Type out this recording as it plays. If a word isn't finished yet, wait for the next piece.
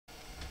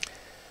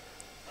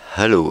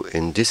Hello,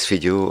 in this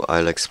video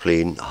I'll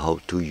explain how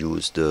to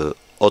use the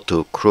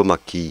auto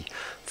chromakey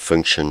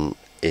function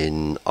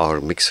in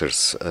our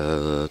mixers.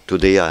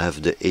 Today I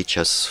have the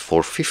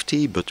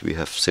HS450, but we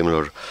have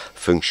similar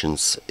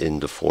functions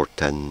in the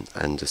 410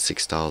 and the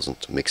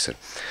 6000 mixer.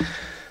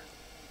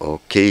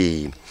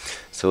 Okay,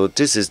 so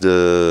this is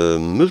the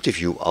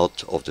multi-view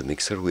out of the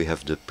mixer. We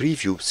have the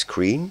preview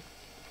screen,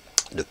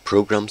 the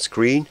program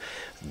screen,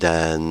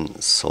 then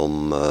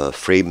some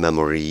frame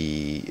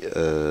memory.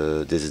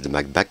 This is the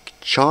MacBack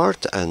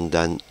chart, and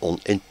then on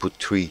input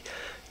 3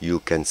 you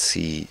can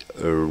see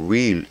a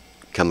real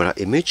camera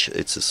image.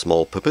 It's a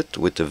small puppet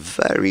with a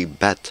very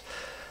bad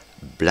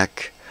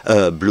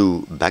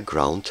blue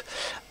background,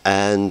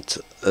 and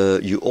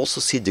you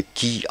also see the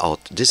key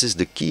out. This is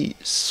the key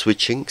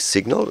switching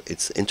signal.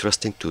 It's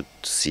interesting to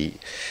see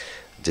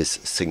this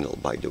signal,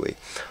 by the way.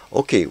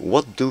 Okay,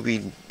 what do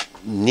we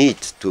need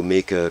to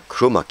make a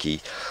chroma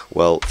key?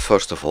 Well,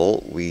 first of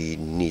all, we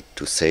need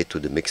to say to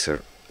the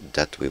mixer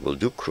that we will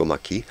do chroma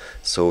key.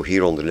 So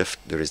here on the left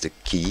there is the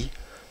key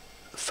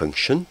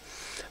function,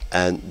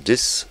 and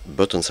these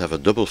buttons have a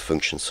double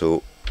function.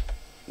 So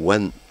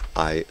when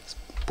I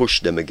push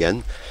them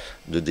again,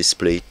 the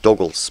display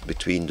toggles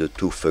between the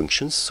two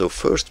functions. So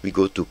first we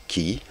go to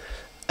key,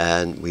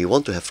 and we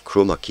want to have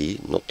chroma key,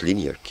 not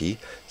linear key,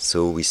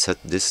 so we set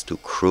this to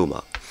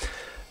chroma.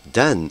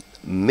 Then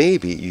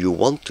maybe you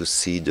want to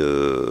see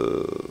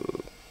the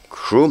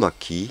chroma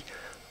key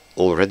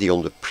already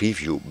on the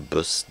preview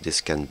bus. This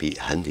can be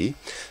handy,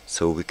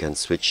 so we can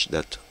switch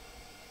that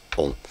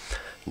on.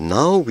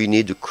 Now we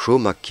need the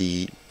chroma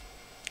key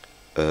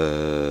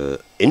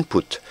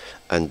input,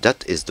 and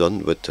that is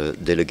done with the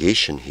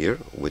delegation here,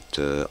 with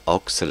the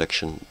aux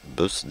selection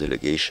bus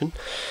delegation.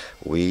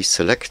 We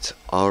select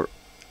our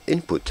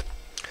input.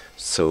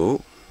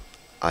 So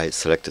I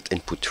selected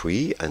input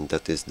 3, and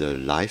that is the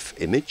live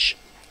image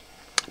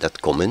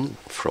that come in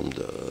from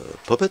the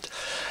puppet,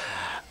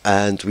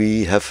 and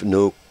we have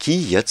no key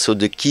yet. So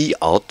the key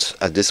out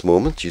at this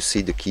moment, you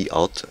see the key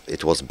out,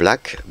 it was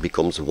black,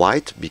 becomes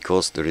white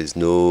because there is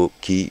no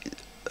key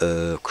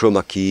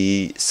chroma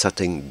key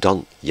setting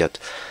done yet.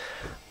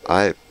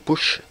 I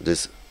push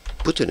this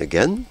button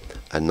again,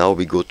 and now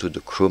we go to the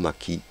chroma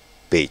key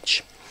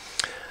page.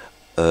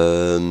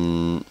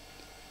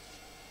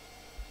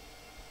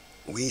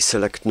 We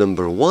select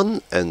number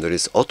 1, and there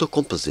is auto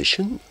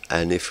composition,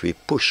 and if we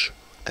push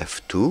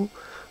F2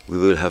 we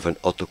will have an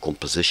auto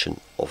composition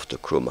of the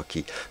chroma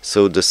key.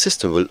 So the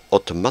system will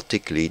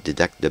automatically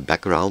detect the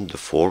background, the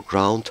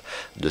foreground,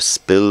 the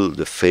spill,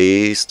 the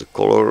phase, the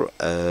color.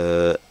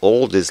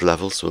 All these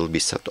levels will be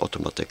set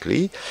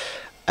automatically.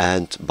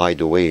 And by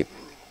the way,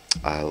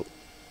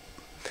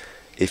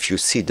 if you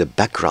see the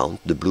background,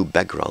 the blue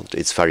background,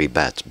 it's very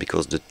bad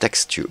because the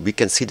texture, we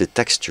can see the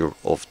texture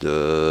of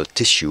the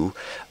tissue,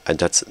 and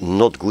that's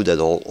not good at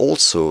all.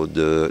 Also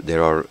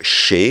there are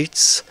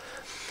shades,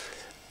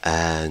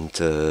 and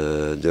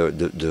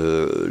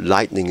the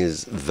lighting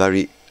is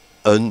very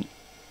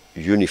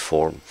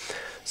ununiform,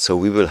 so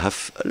we will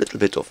have a little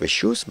bit of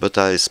issues. But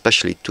I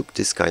especially took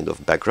this kind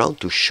of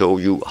background to show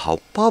you how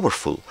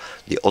powerful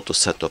the auto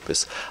setup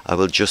is. I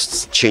will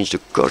just change the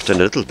curtain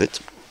a little bit.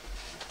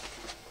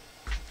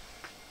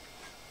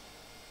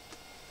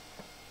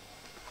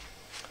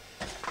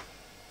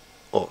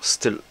 Oh,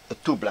 still a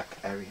too black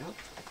area.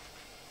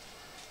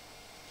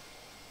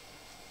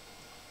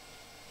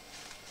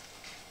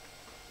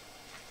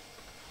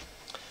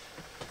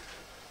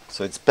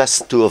 So it's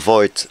best to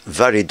avoid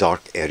very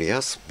dark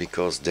areas,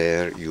 because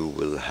there you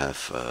will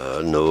have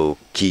no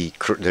key,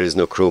 there is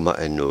no chroma,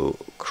 and no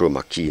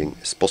chroma keying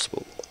is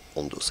possible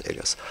on those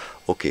areas.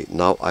 Okay,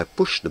 now I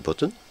push the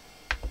button,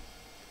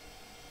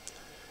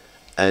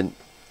 and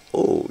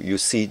oh, you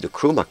see the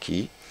chroma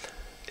key.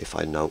 If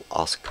I now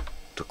ask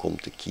to come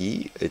the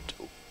key, it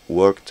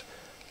worked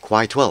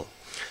quite well.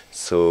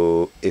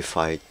 So if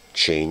I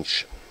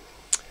change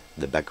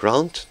the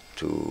background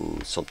to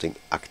something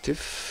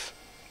active,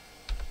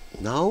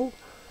 now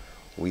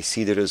we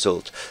see the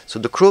result. So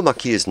the chroma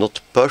key is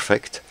not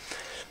perfect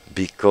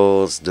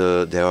because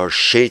there are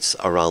shades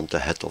around the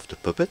head of the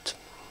puppet,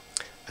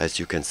 as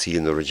you can see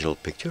in the original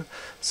picture.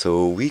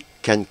 So we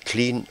can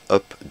clean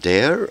up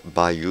there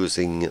by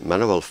using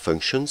manual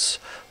functions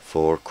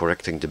for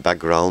correcting the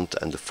background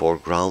and the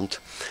foreground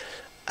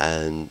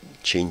and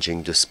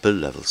changing the spill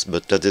levels.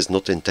 But that is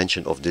not the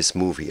intention of this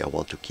movie. I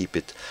want to keep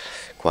it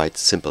quite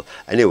simple.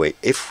 Anyway,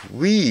 if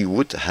we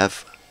would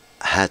have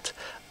had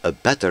a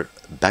better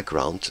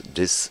background,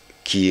 this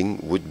keying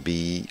would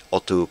be,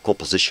 auto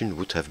composition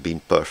would have been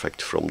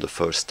perfect from the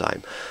first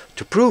time.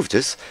 To prove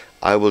this,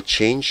 I will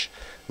change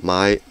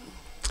my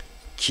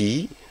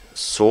key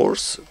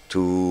source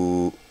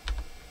to,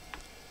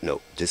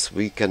 no, this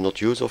we cannot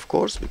use, of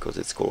course, because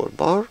it's color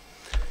bar,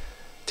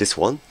 this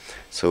one.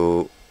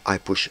 So I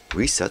push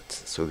reset,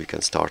 so we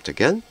can start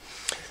again.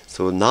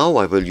 So now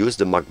I will use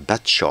the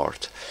MacBack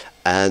chart,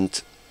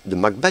 and the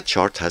MacBack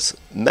chart has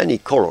many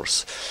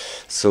colors,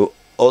 so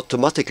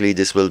automatically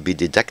this will be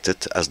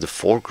detected as the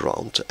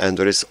foreground, and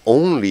there is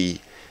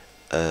only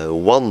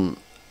one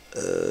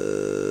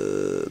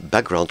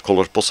background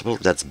color possible.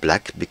 That's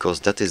black,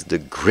 because that is the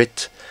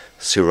grid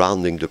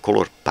surrounding the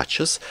color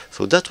patches.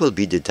 So that will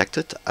be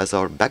detected as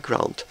our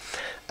background.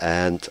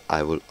 And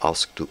I will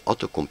ask to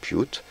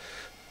autocompute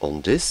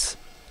on this.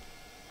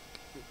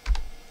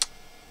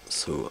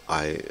 So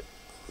I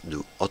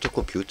do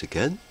autocompute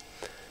again.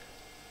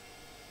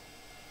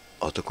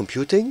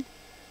 Autocomputing,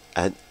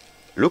 and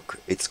look,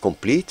 it's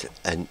complete.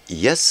 And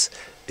yes,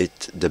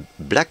 the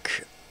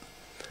black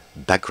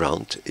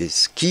background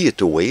is keyed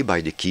away by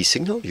the key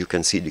signal. You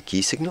can see the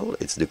key signal,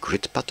 it's the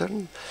grid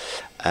pattern,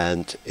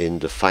 and in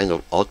the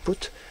final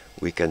output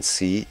we can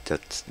see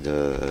that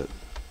the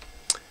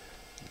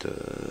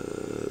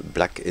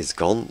black is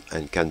gone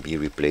and can be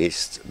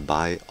replaced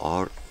by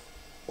our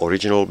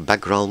original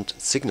background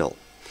signal.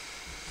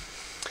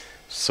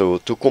 So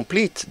to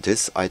complete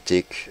this, I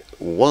take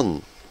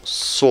one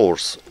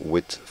source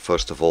with,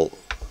 first of all,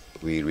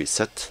 we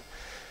reset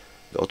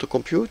the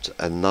autocompute,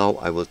 and now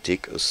I will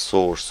take a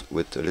source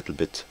with a little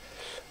bit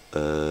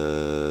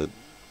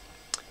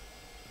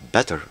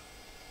better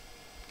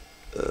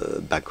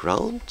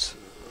background.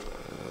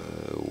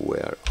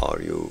 Where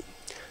are you?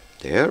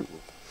 There.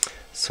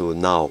 So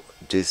now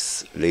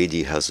this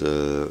lady has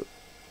a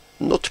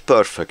not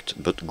perfect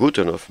but good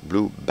enough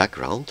blue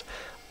background.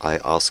 I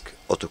ask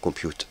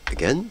autocompute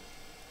again,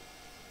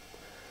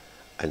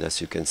 and as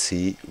you can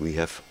see, we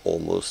have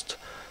almost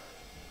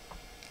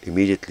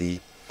immediately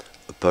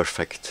a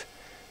perfect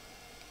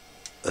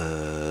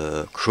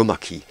chroma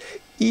key.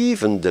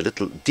 Even the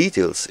little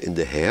details in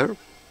the hair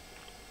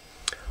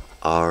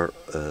are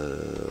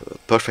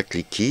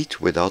perfectly keyed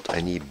without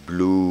any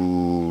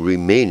blue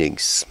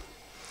remainings.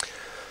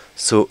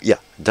 So yeah,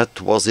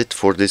 that was it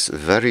for this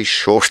very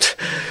short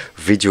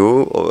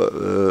video.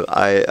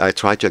 I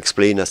try to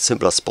explain as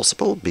simple as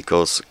possible,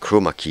 because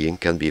chroma keying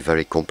can be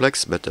very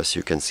complex, but as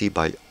you can see,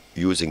 by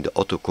using the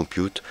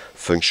autocompute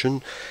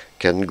function,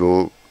 can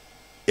go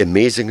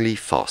amazingly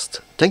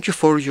fast. Thank you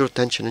for your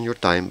attention and your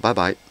time. Bye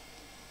bye.